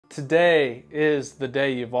Today is the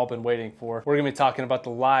day you've all been waiting for. We're gonna be talking about the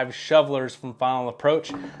live shovelers from Final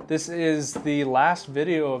Approach. This is the last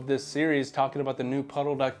video of this series talking about the new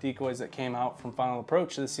puddle duck decoys that came out from Final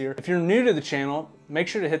Approach this year. If you're new to the channel, make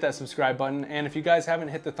sure to hit that subscribe button. And if you guys haven't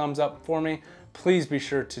hit the thumbs up for me, please be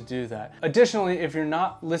sure to do that. Additionally, if you're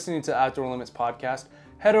not listening to Outdoor Limits podcast,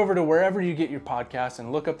 head over to wherever you get your podcasts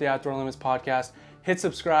and look up the Outdoor Limits podcast. Hit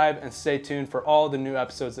subscribe and stay tuned for all the new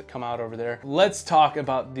episodes that come out over there. Let's talk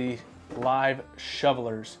about the live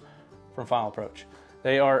shovelers from Final Approach.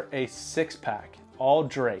 They are a 6-pack, all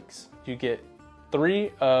Drakes. You get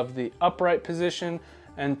 3 of the upright position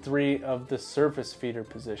and 3 of the surface feeder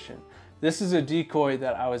position. This is a decoy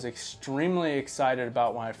that I was extremely excited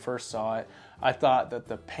about when I first saw it. I thought that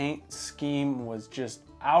the paint scheme was just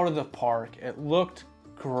out of the park. It looked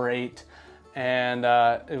great. And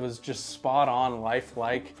it was just spot on,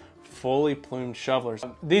 lifelike, fully plumed shovelers.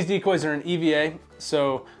 These decoys are an EVA,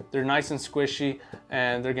 so they're nice and squishy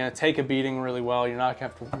and they're gonna take a beating really well. You're not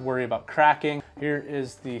gonna have to worry about cracking. Here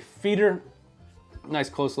is the feeder. Nice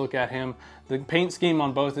close look at him. The paint scheme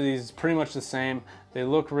on both of these is pretty much the same. They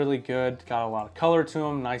look really good, got a lot of color to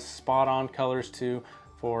them, nice spot on colors too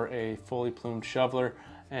for a fully plumed shoveler.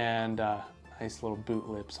 And nice little boot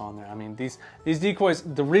lips on there. I mean, these decoys,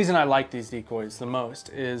 the reason I like these decoys the most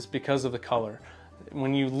is because of the color.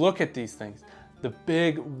 When you look at these things, the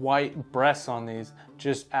big white breasts on these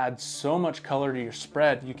just add so much color to your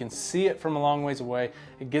spread. You can see it from a long ways away.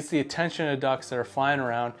 It gets the attention of ducks that are flying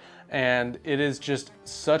around, and it is just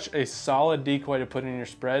such a solid decoy to put in your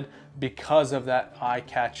spread because of that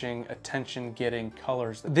eye-catching, attention-getting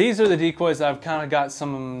colors. These are the decoys that I've kind of got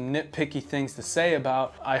some nitpicky things to say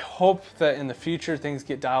about. I hope that in the future things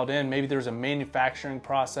get dialed in. Maybe there's a manufacturing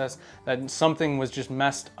process, that something was just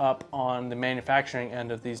messed up on the manufacturing end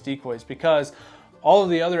of these decoys, because all of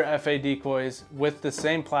the other FA decoys with the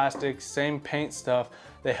same plastic, same paint stuff,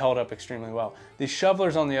 they held up extremely well. These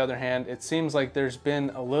shovelers, on the other hand, it seems like there's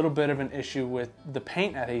been a little bit of an issue with the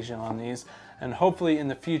paint adhesion on these, and hopefully in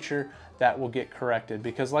the future that will get corrected,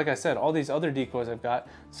 because like I said, all these other decoys I've got,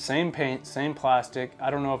 same paint, same plastic.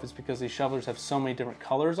 I don't know if it's because these shovelers have so many different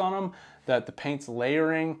colors on them that the paint's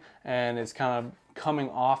layering and it's kind of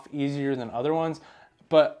coming off easier than other ones,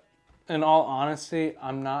 but in all honesty,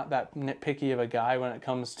 I'm not that nitpicky of a guy when it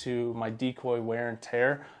comes to my decoy wear and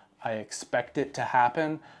tear. I expect it to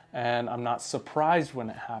happen, and I'm not surprised when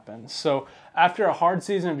it happens. So after a hard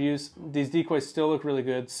season of use, these decoys still look really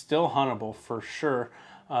good, still huntable for sure.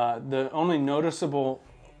 The only noticeable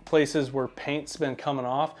places where paint's been coming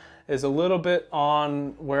off is a little bit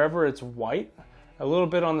on wherever it's white, a little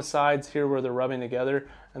bit on the sides here where they're rubbing together,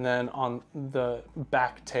 and then on the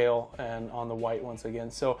back tail and on the white once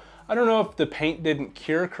again. So I don't know if the paint didn't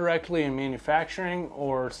cure correctly in manufacturing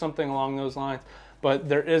or something along those lines, but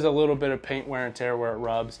there is a little bit of paint wear and tear where it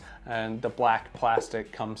rubs and the black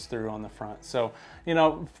plastic comes through on the front. So, you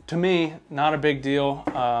know, to me, not a big deal.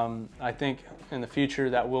 I think in the future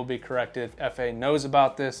that will be corrected. FA knows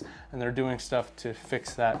about this and they're doing stuff to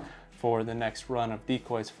fix that for the next run of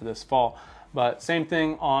decoys for this fall. But same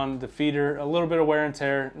thing on the feeder, a little bit of wear and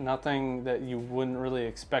tear, nothing that you wouldn't really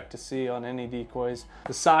expect to see on any decoys.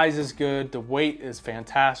 The size is good, the weight is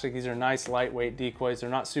fantastic. These are nice lightweight decoys. They're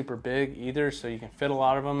not super big either, so you can fit a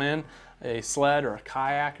lot of them in a sled or a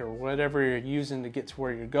kayak or whatever you're using to get to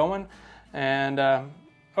where you're going. And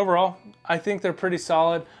overall, I think they're pretty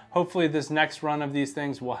solid. Hopefully this next run of these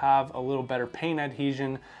things will have a little better paint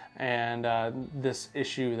adhesion, and this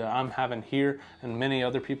issue that I'm having here and many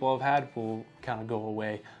other people have had will kind of go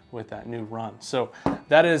away with that new run. So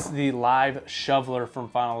that is the live shoveler from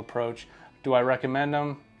Final Approach. Do I recommend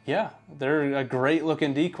them? Yeah, they're a great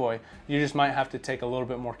looking decoy. You just might have to take a little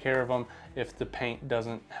bit more care of them if the paint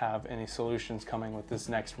doesn't have any solutions coming with this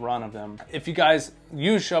next run of them. If you guys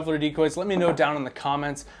use shoveler decoys, let me know down in the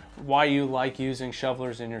comments why you like using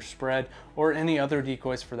shovelers in your spread, or any other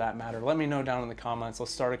decoys for that matter. Let me know down in the comments.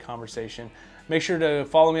 Let's start a conversation. Make sure to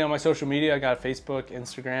follow me on my social media. I got Facebook,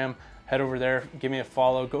 Instagram. Head over there, give me a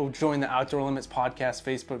follow. Go join the Outdoor Limits Podcast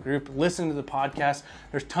Facebook group. Listen to the podcast.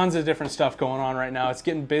 There's tons of different stuff going on right now. It's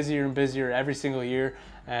getting busier and busier every single year,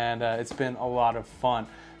 and it's been a lot of fun.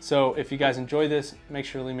 So if you guys enjoy this, make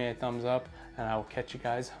sure to leave me a thumbs up, and I will catch you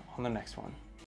guys on the next one.